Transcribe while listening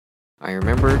I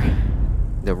remember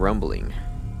the rumbling.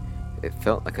 It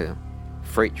felt like a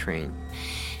freight train.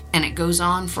 And it goes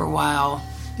on for a while,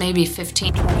 maybe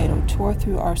 15. Tornado tore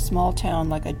through our small town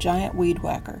like a giant weed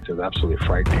whacker. It was absolutely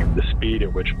frightening. The speed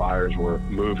at which fires were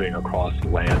moving across the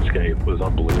landscape was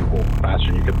unbelievable.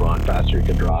 Faster you could run, faster you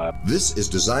could drive. This is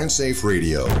Design Safe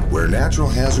Radio, where natural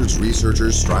hazards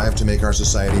researchers strive to make our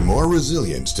society more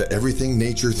resilient to everything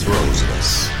nature throws at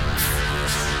us.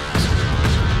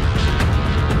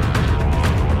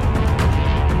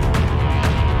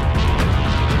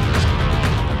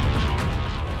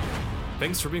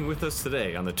 Thanks for being with us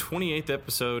today on the 28th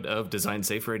episode of Design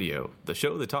Safe Radio, the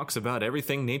show that talks about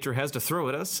everything nature has to throw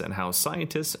at us and how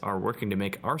scientists are working to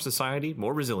make our society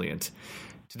more resilient.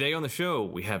 Today on the show,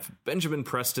 we have Benjamin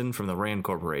Preston from the RAND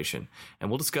Corporation, and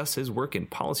we'll discuss his work in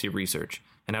policy research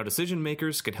and how decision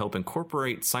makers can help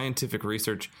incorporate scientific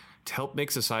research to help make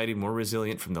society more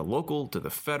resilient from the local to the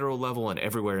federal level and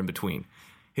everywhere in between.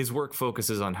 His work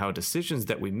focuses on how decisions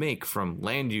that we make, from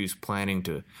land use planning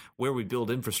to where we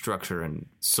build infrastructure and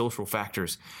social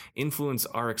factors, influence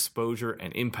our exposure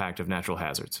and impact of natural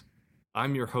hazards.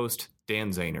 I'm your host,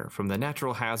 Dan Zahner, from the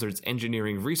Natural Hazards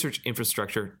Engineering Research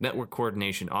Infrastructure Network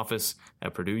Coordination Office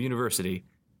at Purdue University,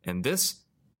 and this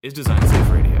is Design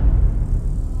Safe Radio.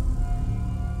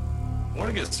 I want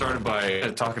to get started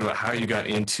by talking about how you got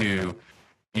into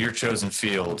your chosen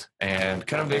field and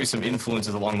kind of maybe some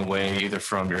influences along the way, either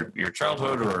from your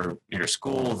childhood or your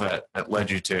school that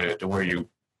led you to where you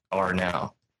are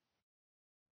now.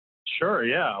 Sure,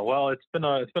 yeah. Well, it's been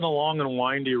a long and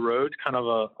windy road, kind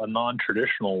of a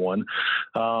non-traditional one.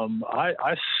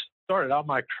 I started out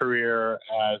my career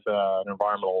as an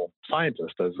environmental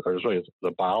scientist, as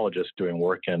a biologist doing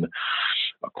work in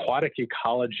aquatic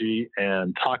ecology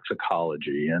and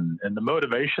toxicology. And the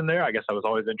motivation there, I guess I was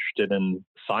always interested in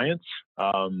science.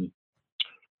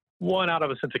 One, out of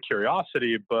a sense of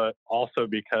curiosity, but also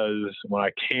because when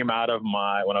I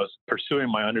was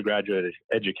pursuing my undergraduate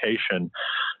education,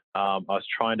 I was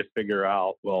trying to figure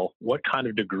out, well, what kind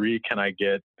of degree can I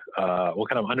get? What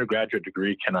kind of undergraduate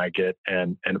degree can I get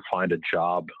and find a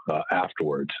job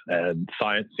afterwards? And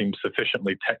science seems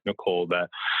sufficiently technical that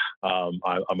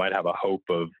I might have a hope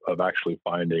of actually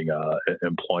finding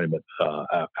employment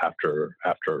after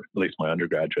at least my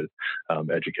undergraduate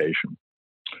education.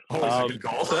 Always a good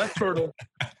goal. So that's sort of,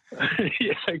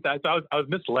 yeah, I was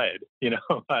misled, it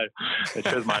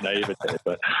shows my naivete,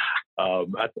 but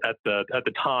at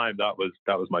the time that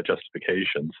was my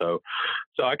justification. So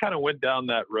I kind of went down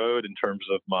that road in terms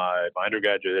of my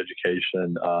undergraduate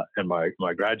education and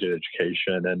my graduate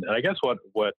education, and I guess the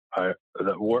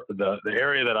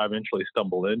area that I eventually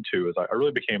stumbled into is I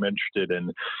really became interested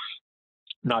in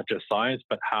not just science,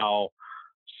 but how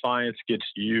science gets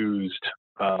used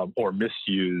or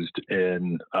misused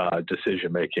in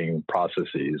decision-making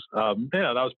processes.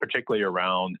 That was particularly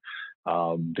around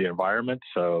the environment.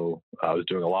 So I was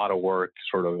doing a lot of work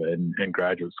sort of in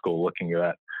graduate school looking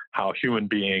at how human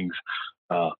beings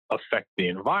affect the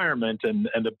environment. And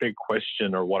the big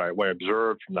question, or what I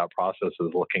observed from that process,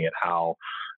 is looking at how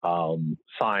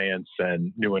science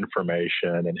and new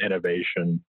information and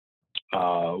innovation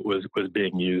was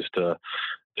being used to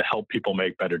help people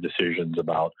make better decisions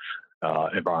about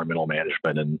environmental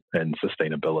management and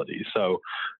sustainability. So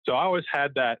I always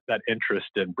had that interest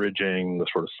in bridging the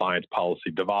sort of science policy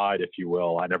divide, if you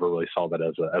will. I never really saw that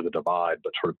as a divide,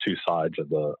 but sort of two sides of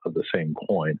the same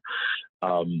coin.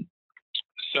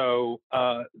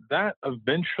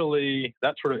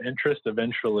 That sort of interest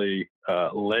eventually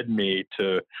led me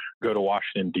to go to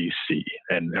Washington, D.C.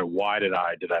 And why did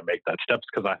I make that step?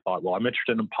 Because I thought, well, I'm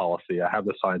interested in policy. I have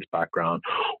the science background.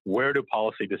 Where do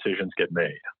policy decisions get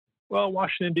made? Well,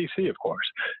 Washington, D.C., of course.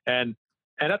 And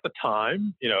at the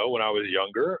time, when I was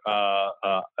younger,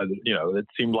 it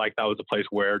seemed like that was a place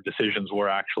where decisions were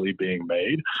actually being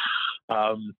made.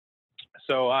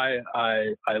 So I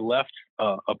left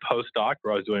a postdoc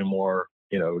where I was doing more,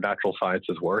 natural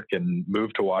sciences work, and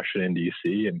moved to Washington,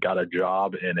 D.C. and got a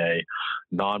job in a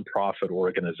nonprofit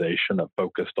organization that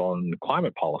focused on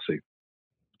climate policy.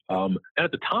 And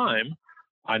at the time,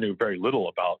 I knew very little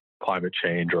about climate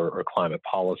change or climate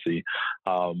policy.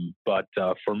 But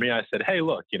for me, I said, hey,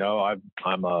 look,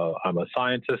 I'm a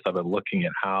scientist. I've been looking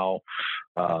at how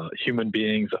human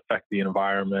beings affect the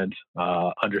environment,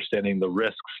 understanding the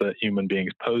risks that human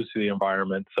beings pose to the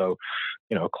environment. So,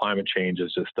 climate change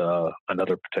is just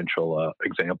another potential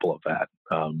example of that.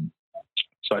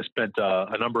 So I spent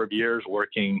a number of years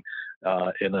working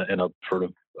in a sort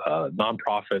of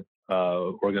nonprofit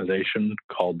organization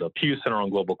called the Pew Center on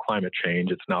Global Climate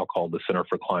Change. It's now called the Center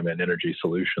for Climate and Energy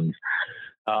Solutions.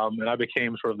 And I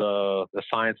became sort of the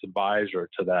science advisor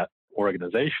to that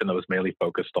organization that was mainly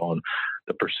focused on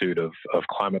the pursuit of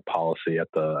climate policy at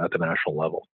the national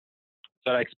level.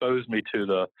 So that exposed me to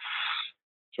the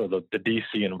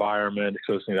DC environment,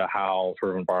 exposed me to how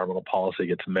sort of environmental policy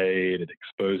gets made. It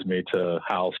exposed me to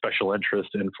how special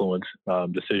interests influence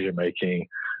decision making,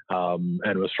 and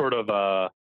it was sort of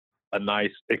a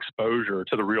nice exposure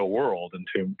to the real world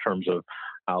in terms of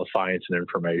how science and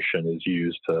information is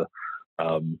used to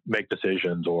make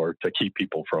decisions or to keep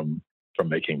people from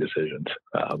making decisions.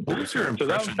 What was your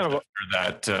impression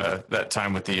after that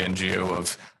time with the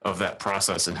NGO of that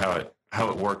process and how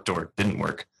it worked or didn't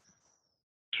work?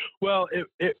 Well,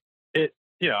 it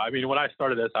I mean, when I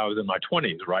started this, I was in my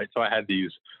 20s, right? So I had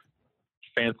these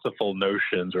fanciful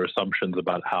notions or assumptions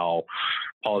about how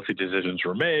policy decisions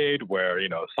were made, where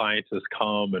scientists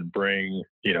come and bring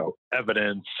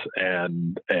evidence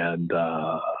and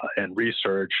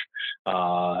research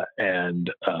and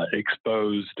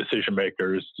expose decision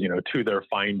makers to their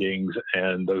findings,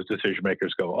 and those decision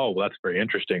makers go, oh, well, that's very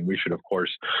interesting. We should of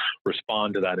course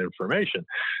respond to that information.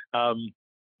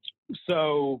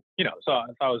 So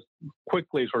I was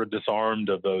quickly sort of disarmed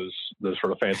of those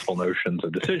sort of fanciful notions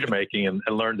of decision making, and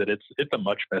learned that it's a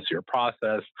much messier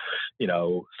process.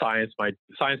 Science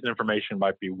and information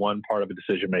might be one part of a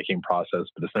decision making process,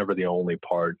 but it's never the only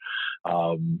part.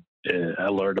 I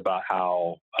learned about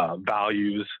how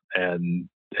values and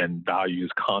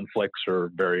values conflicts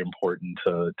are very important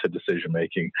to decision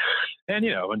making, and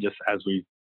just as we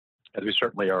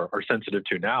certainly are sensitive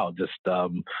to now, just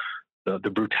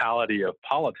the brutality of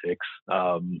politics,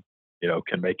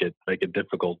 can make it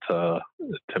difficult to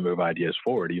move ideas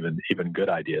forward, even good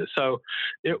ideas. So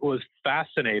it was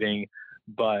fascinating,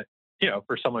 but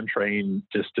for someone trained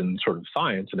just in sort of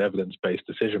science and evidence-based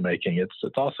decision making, it's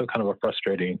also kind of a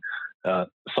frustrating,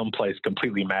 someplace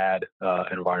completely mad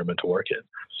environment to work in.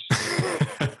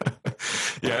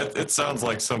 Yeah, it sounds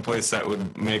like someplace that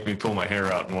would make me pull my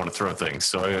hair out and want to throw things.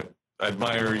 So I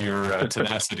admire your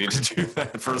tenacity to do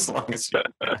that for as long as you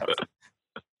have.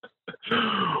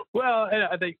 Well, and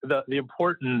I think the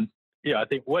important, I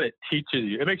think what it teaches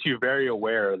you, it makes you very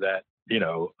aware that,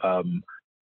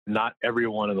 not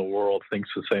everyone in the world thinks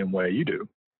the same way you do,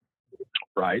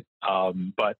 right?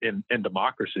 But in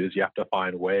democracies, you have to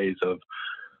find ways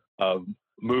of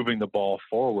moving the ball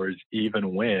forward,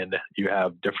 even when you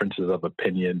have differences of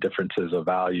opinion, differences of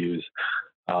values,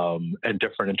 and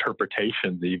different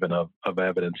interpretations even of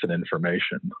evidence and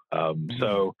information.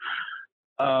 So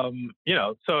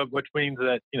which means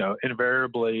that,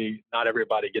 invariably not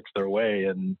everybody gets their way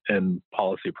in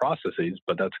policy processes,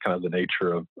 but that's kind of the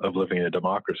nature of living in a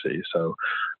democracy. So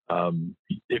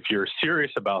if you're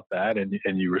serious about that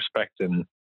and you respect and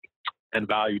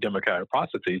value democratic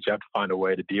processes, you have to find a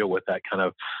way to deal with that kind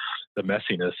of the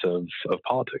messiness of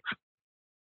politics.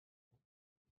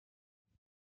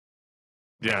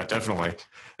 Yeah, definitely.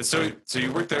 So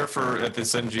you worked there at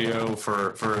this NGO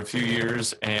for a few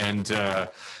years, and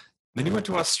then you went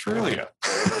to Australia.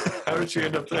 How did you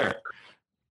end up there?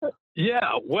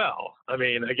 Yeah, well, I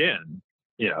mean, again,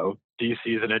 DC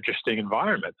is an interesting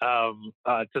environment. I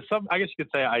guess you could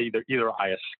say either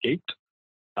I escaped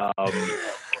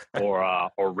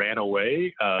or ran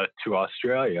away to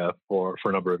Australia for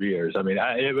a number of years. I mean,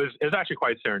 it was actually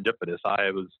quite serendipitous.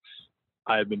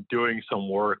 I had been doing some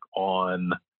work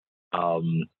on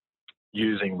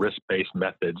using risk-based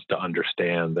methods to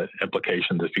understand the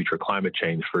implications of future climate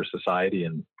change for society,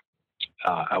 and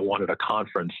I wanted a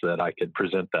conference that I could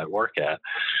present that work at.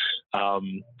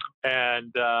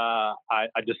 And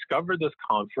I discovered this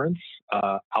conference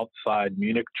outside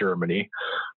Munich, Germany,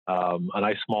 a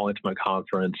nice small intimate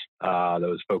conference that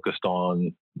was focused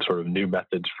on sort of new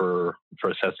methods for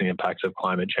assessing impacts of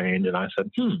climate change. And I said,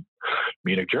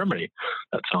 Munich, Germany,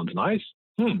 that sounds nice.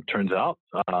 Turns out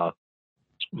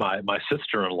my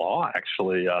sister-in-law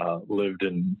actually was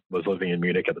living in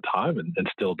Munich at the time and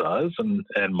still does,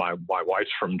 and my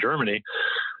wife's from Germany.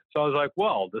 So I was like,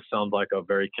 well, this sounds like a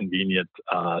very convenient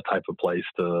type of place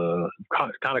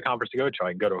kind of conference to go to. I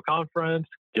can go to a conference,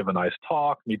 give a nice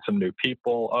talk, meet some new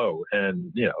people,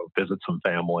 and visit some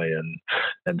family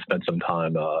and spend some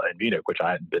time in Munich, which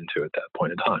I hadn't been to at that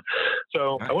point in time.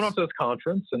 So nice. I went off to this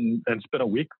conference and spent a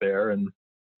week there, and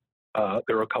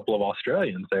there were a couple of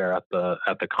Australians there at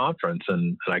the conference,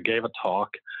 and I gave a talk,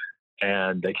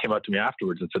 and they came up to me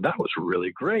afterwards and said, that was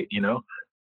really great,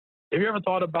 Have you ever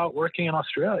thought about working in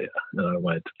Australia? And I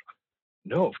went,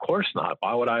 no, of course not.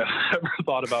 Why would I ever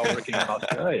thought about working in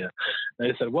Australia? And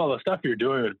they said, well, the stuff you're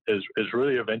doing is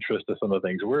really of interest to some of the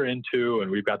things we're into, and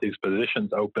we've got these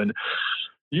positions open.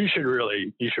 You should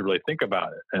really think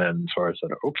about it. And so I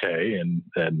said, okay.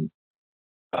 And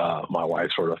my wife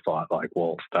sort of thought like,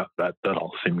 well, that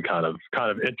all seemed kind of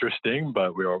interesting,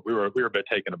 but we were a bit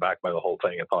taken aback by the whole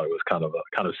thing and thought it was kind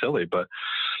of silly. But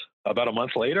about a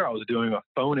month later, I was doing a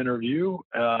phone interview,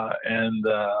 and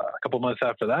a couple of months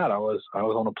after that, I was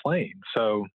on a plane.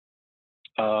 So,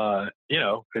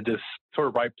 it just sort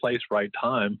of right place, right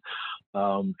time,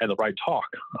 and the right talk,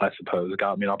 I suppose,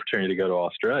 got me an opportunity to go to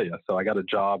Australia. So I got a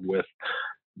job with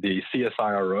the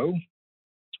CSIRO,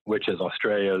 which is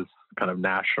Australia's kind of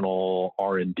national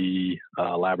R&D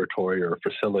laboratory or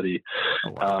facility.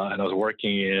 Oh, wow. And I was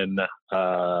working in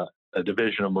a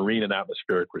division of marine and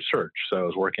atmospheric research. So I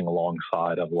was working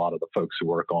alongside of a lot of the folks who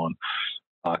work on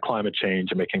climate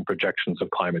change and making projections of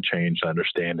climate change and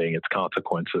understanding its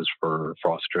consequences for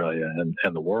Australia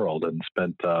and the world, and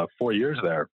spent 4 years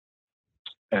there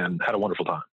and had a wonderful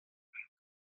time.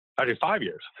 Actually, 5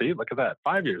 years. See, look at that.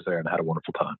 5 years there and had a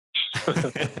wonderful time.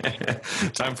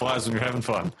 Time flies when you're having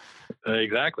fun.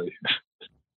 Exactly.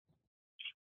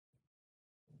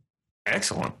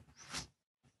 Excellent.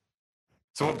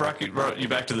 So what brought you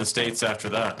back to the States after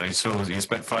that? So you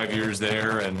spent 5 years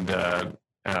there, and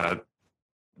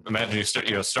imagine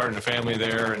you starting a family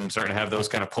there and starting to have those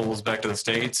kind of pulls back to the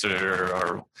States,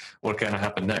 or what kind of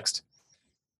happened next?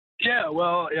 Yeah,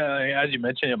 well, as you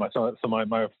mentioned, my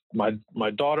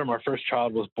daughter, my first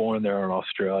child, was born there in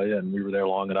Australia, and we were there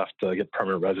long enough to get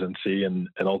permanent residency, and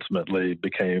ultimately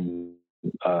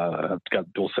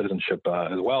got dual citizenship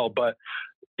as well. But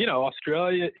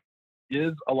Australia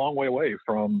is a long way away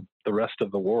from the rest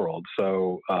of the world,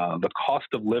 so the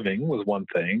cost of living was one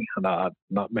thing. Not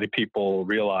many people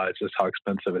realize just how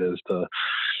expensive it is to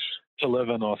live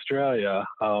in Australia,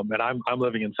 and I'm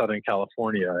living in Southern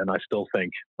California, and I still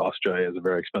think Australia is a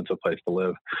very expensive place to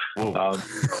live.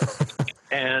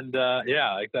 And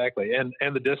yeah, exactly, and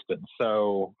the distance.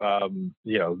 So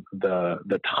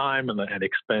the time and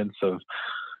expense of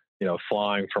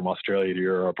flying from Australia to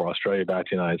Europe or Australia back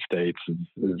to the United States,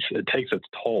 it takes its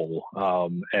toll.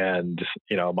 And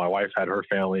my wife had her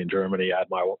family in Germany, I had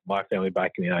my family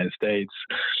back in the United States.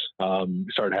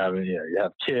 Started having, you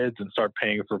have kids and start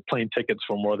paying for plane tickets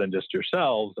for more than just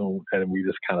yourselves. And we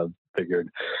just kind of figured,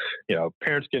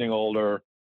 parents getting older,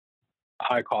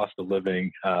 high cost of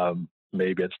living,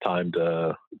 maybe it's time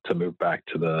to move back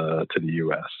to the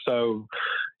U.S. So,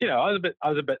 I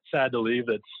was a bit sad to leave.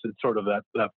 It's sort of that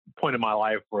point in my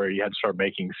life where you had to start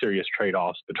making serious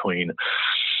trade-offs between,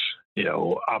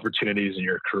 opportunities in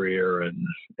your career and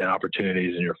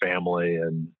opportunities in your family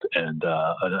and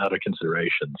other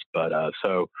considerations. But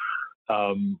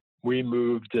we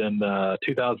moved in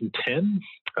 2010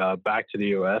 back to the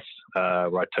U.S.,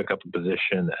 where I took up a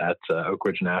position at Oak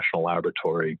Ridge National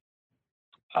Laboratory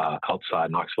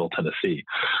outside Knoxville, Tennessee,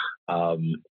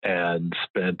 and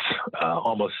spent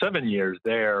almost 7 years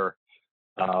there,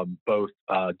 both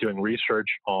doing research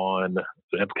on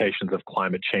the implications of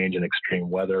climate change and extreme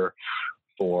weather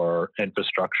for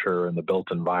infrastructure and the built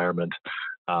environment,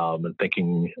 and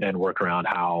thinking and work around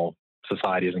how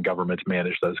societies and governments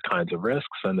manage those kinds of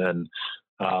risks. And then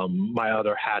my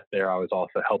other hat there, I was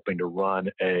also helping to run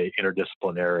a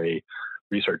interdisciplinary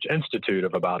research institute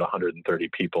of about 130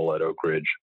 people at Oak Ridge,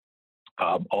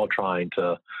 all trying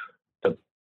to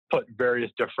put various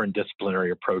different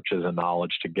disciplinary approaches and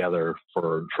knowledge together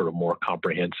for sort of more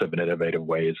comprehensive and innovative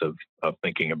ways of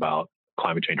thinking about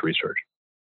climate change research.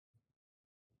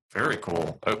 Very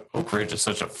cool. Oak Ridge is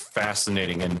such a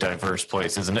fascinating and diverse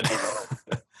place, isn't it?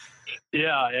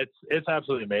 Yeah, it's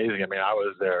absolutely amazing. I mean, I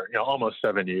was there, almost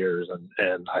 7 years,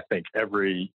 and I think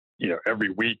every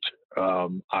week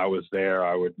I was there,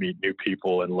 I would meet new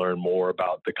people and learn more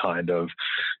about the kind of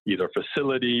either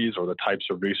facilities or the types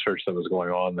of research that was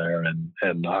going on there.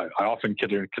 And I often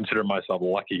consider myself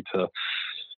lucky to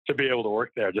be able to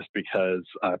work there, just because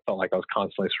I felt like I was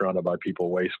constantly surrounded by people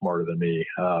way smarter than me.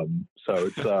 So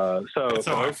it's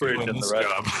Oak Ridge and the rest.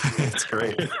 Job. It's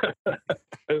great.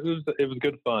 It was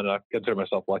good fun. I consider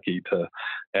myself lucky to,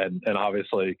 and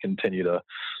obviously continue to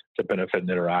benefit and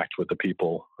interact with the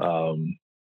people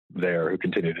there who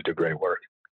continue to do great work.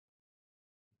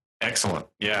 Excellent.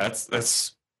 Yeah,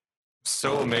 that's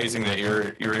so amazing that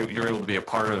you're able to be a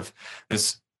part of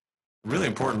this really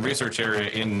important research area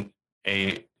in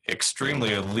a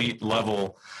extremely elite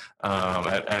level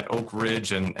at Oak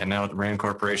Ridge and now at the Rand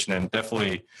Corporation. And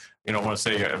definitely, I want to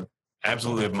say I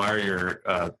absolutely admire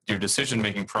your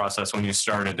decision-making process when you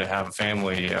started to have a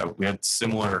family. We had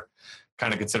similar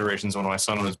kind of considerations when my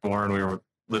son was born. We were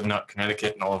living out in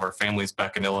Connecticut and all of our families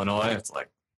back in Illinois. It's like,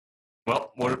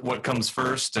 well, what comes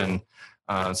first? And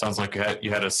it sounds like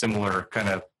you had a similar kind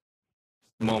of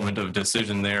moment of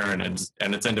decision there, and it's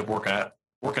ended up working out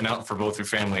working out for both your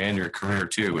family and your career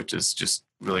too, which is just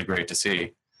really great to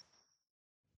see.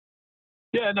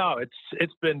 Yeah, no,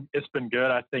 it's been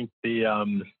good. I think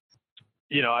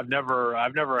I've never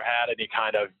had any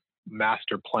kind of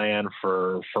master plan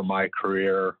for my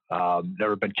career.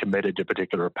 Never been committed to a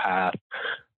particular path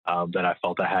that I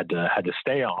felt I had to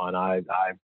stay on. I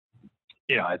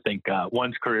think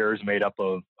one's career is made up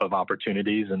of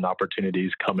opportunities, and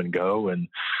opportunities come and go. And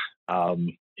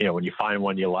when you find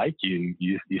one you like,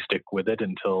 you stick with it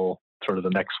until sort of the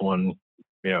next one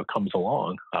comes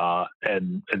along.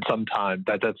 And sometimes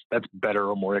that's better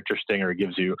or more interesting, or it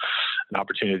gives you an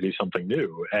opportunity to do something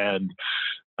new. And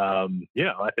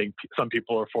I think some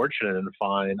people are fortunate and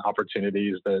find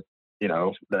opportunities that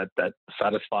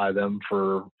satisfy them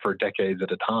for decades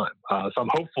at a time. So I'm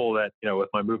hopeful that, with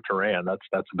my move to RAND,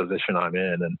 that's the position I'm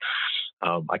in, and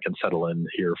I can settle in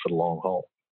here for the long haul.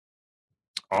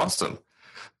 Awesome.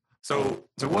 So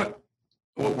what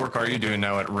work are you doing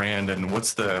now at RAND, and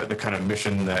what's the kind of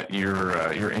mission that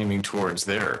you're aiming towards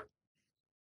there?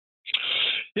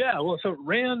 Yeah, well, so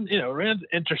RAND's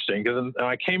interesting, because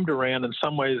I came to RAND, in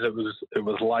some ways it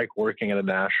was like working at a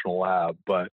national lab,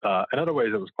 but in other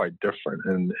ways it was quite different.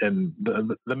 And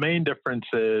the main difference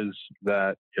is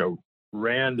that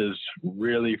RAND is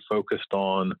really focused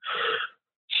on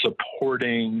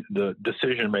supporting the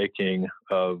decision making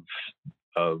of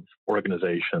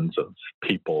organizations, of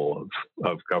people,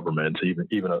 of governments,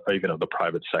 even of the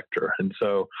private sector. And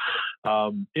so,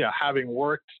 having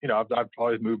worked, I've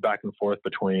always moved back and forth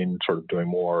between sort of doing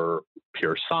more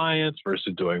pure science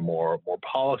versus doing more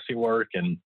policy work.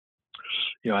 And,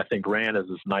 I think RAND is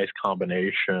this nice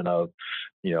combination of,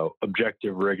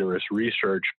 objective, rigorous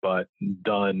research, but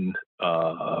done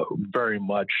very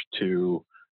much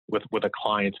with a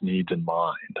client's needs in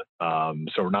mind.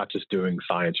 So we're not just doing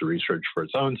science or research for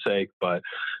its own sake, but,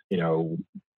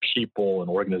 people and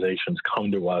organizations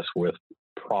come to us with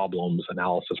problems,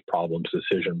 analysis problems,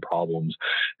 decision problems,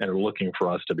 and are looking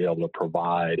for us to be able to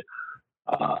provide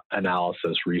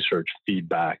analysis, research,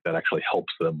 feedback that actually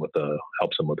helps them with a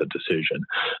decision.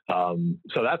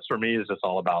 So that's, for me, is just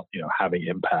all about, having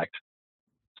impact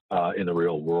in the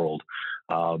real world.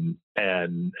 And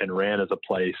RAND is a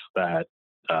place that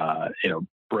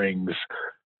brings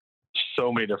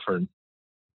so many different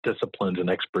disciplines and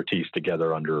expertise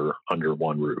together under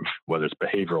one roof, whether it's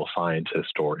behavioral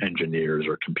scientists or engineers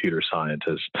or computer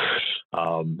scientists.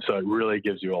 So it really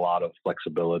gives you a lot of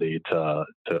flexibility to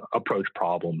approach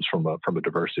problems from a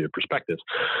diversity of perspectives.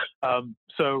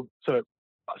 So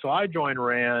I joined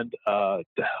RAND to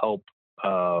help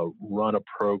run a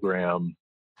program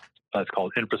that's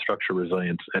called Infrastructure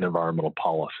Resilience and Environmental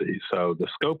Policy. So the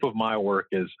scope of my work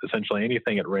is essentially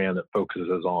anything at RAND that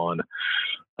focuses on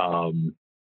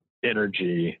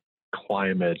energy,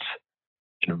 climate,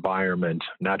 environment,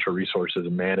 natural resources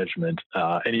management,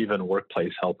 and even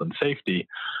workplace health and safety.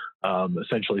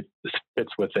 Essentially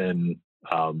fits within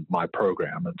my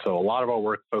program. And so a lot of our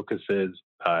work focuses,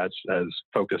 has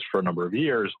focused for a number of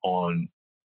years on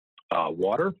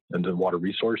water and then water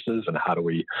resources, and how do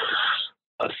we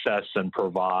assess and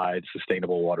provide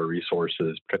sustainable water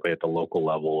resources, particularly at the local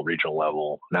level, regional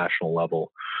level, national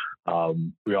level.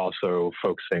 We also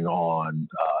focusing on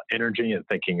energy and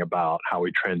thinking about how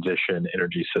we transition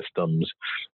energy systems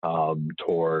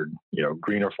toward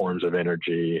greener forms of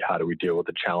energy. How do we deal with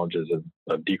the challenges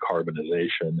of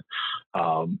decarbonization,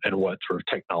 and what sort of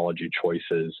technology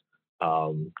choices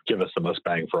give us the most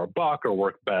bang for our buck or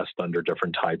work best under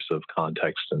different types of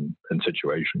contexts and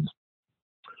situations.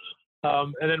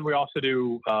 And then we also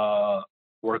do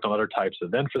work on other types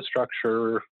of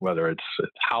infrastructure, whether it's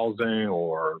housing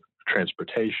or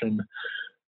transportation.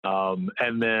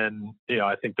 And then,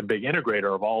 I think the big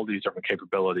integrator of all these different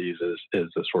capabilities is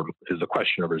the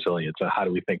question of resilience. And how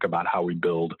do we think about how we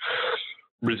build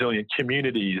resilient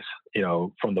communities,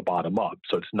 from the bottom up?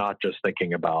 So it's not just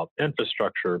thinking about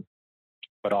infrastructure,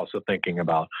 but also thinking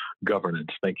about governance,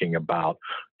 thinking about,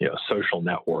 social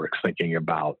networks, thinking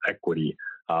about equity,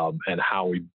 and how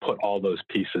we put all those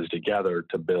pieces together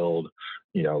to build,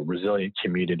 resilient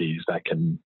communities that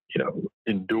can,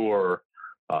 endure,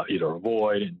 either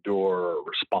avoid, endure, or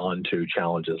respond to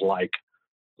challenges like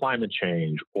climate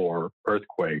change or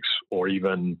earthquakes or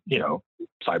even,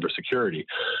 cybersecurity.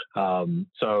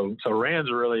 So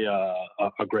RAND's really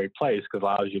a great place because it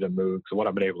allows you to move. So what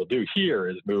I've been able to do here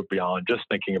is move beyond just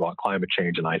thinking about climate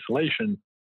change and isolation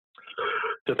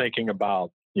to thinking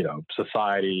about,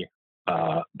 society,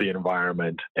 the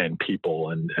environment, and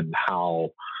people, and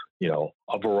how,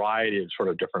 a variety of sort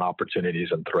of different opportunities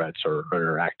and threats are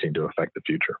interacting to affect the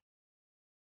future.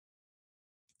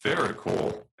 Very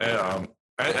cool.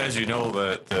 As you know,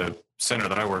 the center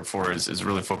that I work for is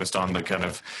really focused on the kind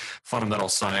of fundamental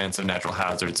science of natural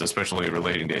hazards, especially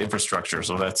relating to infrastructure.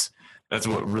 So that's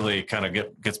what really kind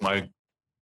of gets my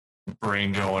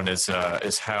brain going is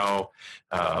how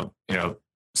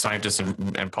scientists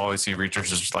and policy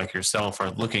researchers like yourself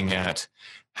are looking at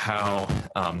how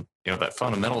that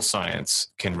fundamental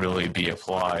science can really be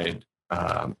applied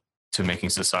to making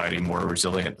society more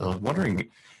resilient. I was wondering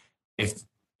if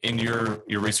in your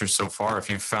research so far, if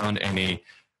you've found any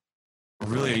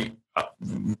really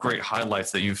great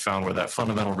highlights that you've found where that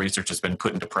fundamental research has been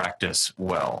put into practice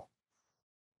well.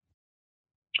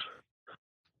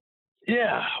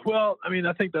 Yeah, well, I mean,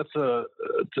 I think it's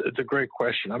a great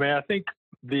question. I mean, I think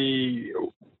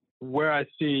where I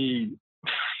see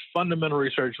fundamental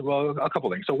research, well, a couple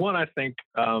things. So one, I think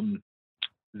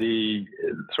the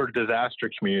sort of disaster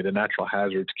community, the natural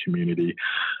hazards community,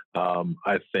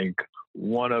 I think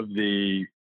one of the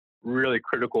really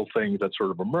critical things that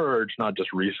sort of emerged, not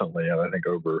just recently, and I think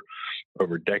over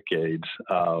decades,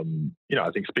 I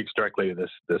think speaks directly to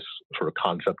this sort of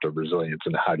concept of resilience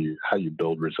and how you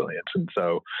build resilience. And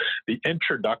so the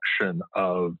introduction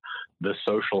of the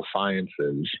social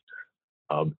sciences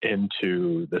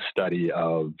into the study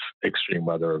of extreme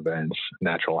weather events,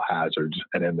 natural hazards,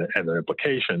 and their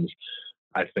implications,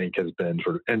 I think has been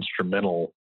sort of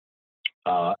instrumental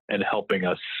in helping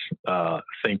us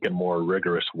think in more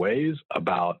rigorous ways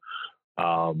about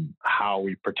how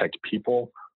we protect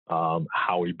people,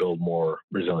 how we build more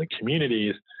resilient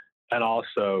communities, and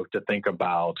also to think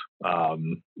about,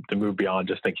 to move beyond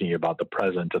just thinking about the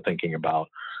present to thinking about,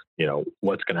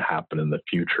 what's going to happen in the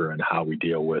future and how we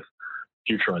deal with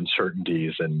future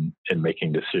uncertainties and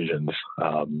making decisions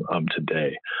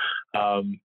today.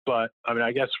 But I mean,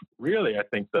 I guess really, I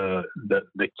think the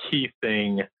key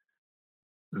thing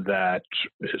that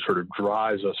sort of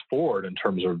drives us forward in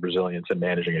terms of resilience and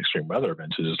managing extreme weather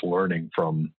events is just learning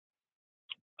from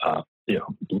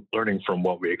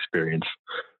what we experience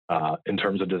in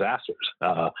terms of disasters.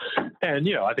 And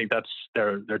I think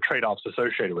there are trade-offs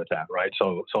associated with that, right?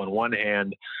 So on one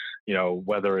hand,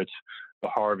 whether it's the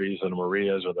Harveys and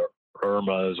Marias or the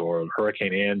Irmas or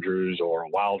Hurricane Andrews or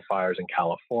wildfires in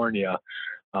California,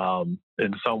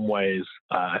 in some ways,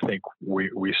 I think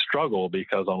we struggle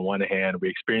because on one hand, we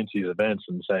experience these events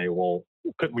and say, well,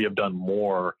 couldn't we have done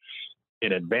more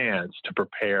in advance to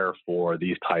prepare for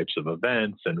these types of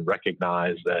events and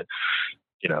recognize that,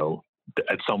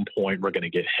 at some point we're going to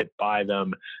get hit by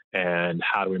them, and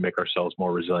how do we make ourselves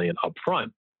more resilient up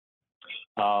front?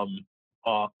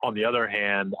 On the other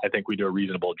hand, I think we do a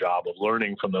reasonable job of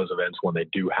learning from those events when they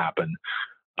do happen.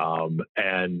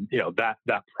 And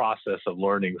that process of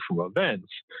learning from events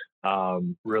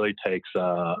really takes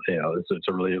it's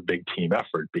a really a big team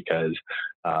effort, because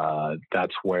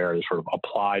that's where sort of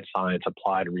applied science,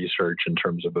 applied research in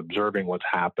terms of observing what's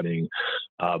happening,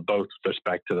 both with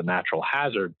respect to the natural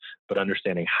hazard, but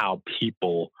understanding how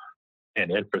people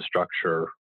and infrastructure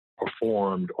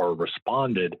performed or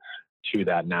responded to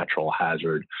that natural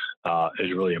hazard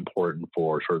is really important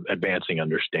for sort of advancing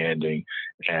understanding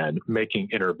and making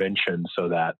interventions so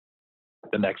that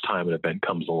the next time an event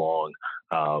comes along,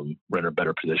 we're in a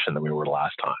better position than we were the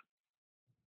last time.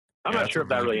 I'm not sure if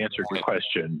that really answered your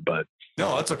question, but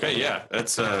no, that's okay. Yeah,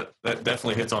 that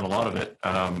definitely hits on a lot of it,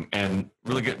 and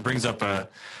really brings up I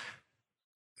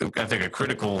think a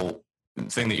critical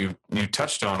thing that you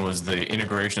touched on was the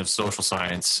integration of social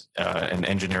science and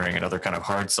engineering and other kind of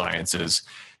hard sciences,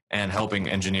 and helping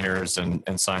engineers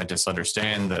and scientists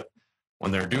understand that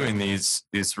when they're doing these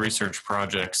research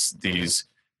projects, these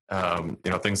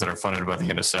things that are funded by the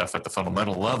NSF at the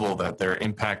fundamental level, that they're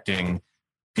impacting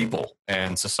people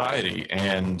and society,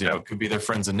 and it could be their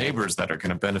friends and neighbors that are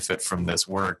going to benefit from this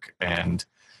work. And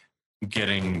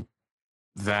getting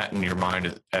that in your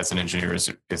mind as an engineer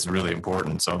is really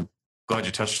important. So I'm glad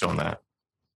you touched on that.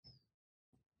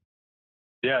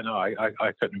 Yeah, no, I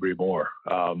couldn't agree more.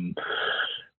 And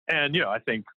I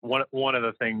think one of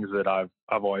the things that I've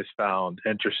always found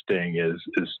interesting is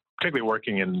particularly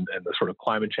working in the sort of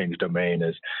climate change domain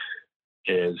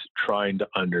is trying to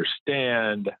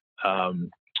understand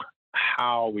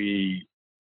how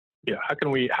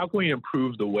can we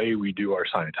improve the way we do our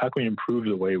science? How can we improve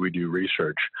the way we do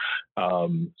research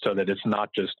so that it's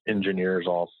not just engineers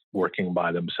all working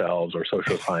by themselves or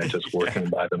social scientists working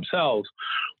by themselves,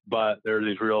 but there are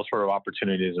these real sort of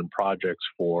opportunities and projects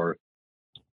for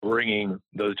bringing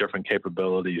those different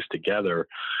capabilities together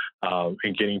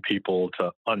and getting people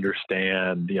to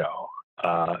understand,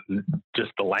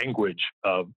 just the language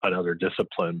of another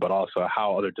discipline, but also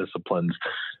how other disciplines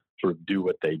sort of do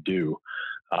what they do.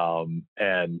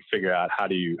 and figure out how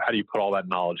do you put all that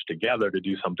knowledge together to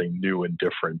do something new and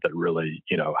different that really,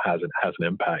 has an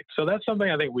impact. So that's something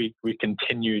I think we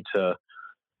continue to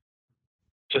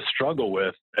struggle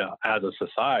with as a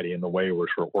society, in the way we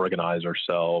sort of organize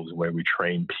ourselves, the way we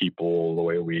train people, the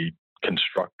way we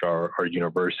construct our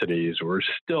universities. We're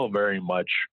still very much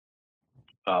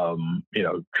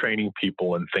training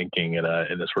people and thinking in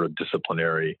a sort of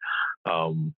disciplinary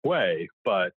way.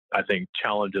 But I think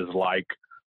challenges like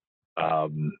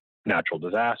natural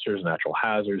disasters, natural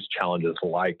hazards, challenges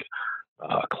like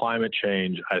climate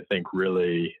change, I think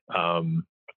really have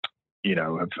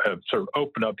sort of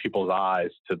opened up people's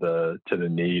eyes to the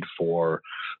need for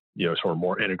sort of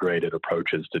more integrated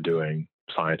approaches to doing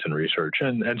science and research,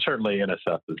 and certainly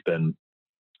NSF has been,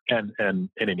 and a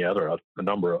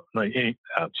number of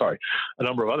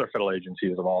other federal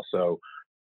agencies have also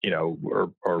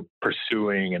are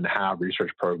pursuing and have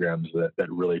research programs that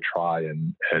really try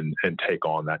and take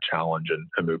on that challenge and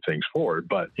move things forward.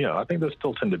 But I think there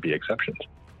still tend to be exceptions.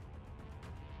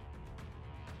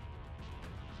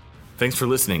 Thanks for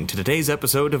listening to today's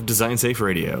episode of Design Safe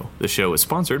Radio. The show is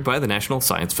sponsored by the National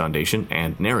Science Foundation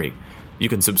and NARI. You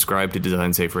can subscribe to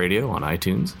Design Safe Radio on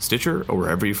iTunes, Stitcher, or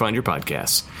wherever you find your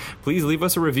podcasts. Please leave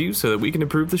us a review so that we can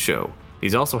improve the show.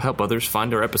 These also help others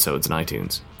find our episodes in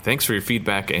iTunes. Thanks for your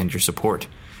feedback and your support.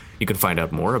 You can find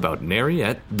out more about NARI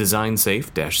at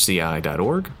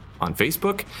designsafe-ci.org, on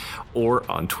Facebook,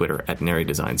 or on Twitter at NARI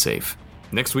Design Safe.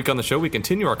 Next week on the show, we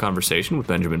continue our conversation with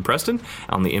Benjamin Preston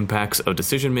on the impacts of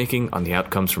decision-making on the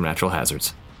outcomes from natural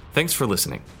hazards. Thanks for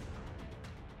listening.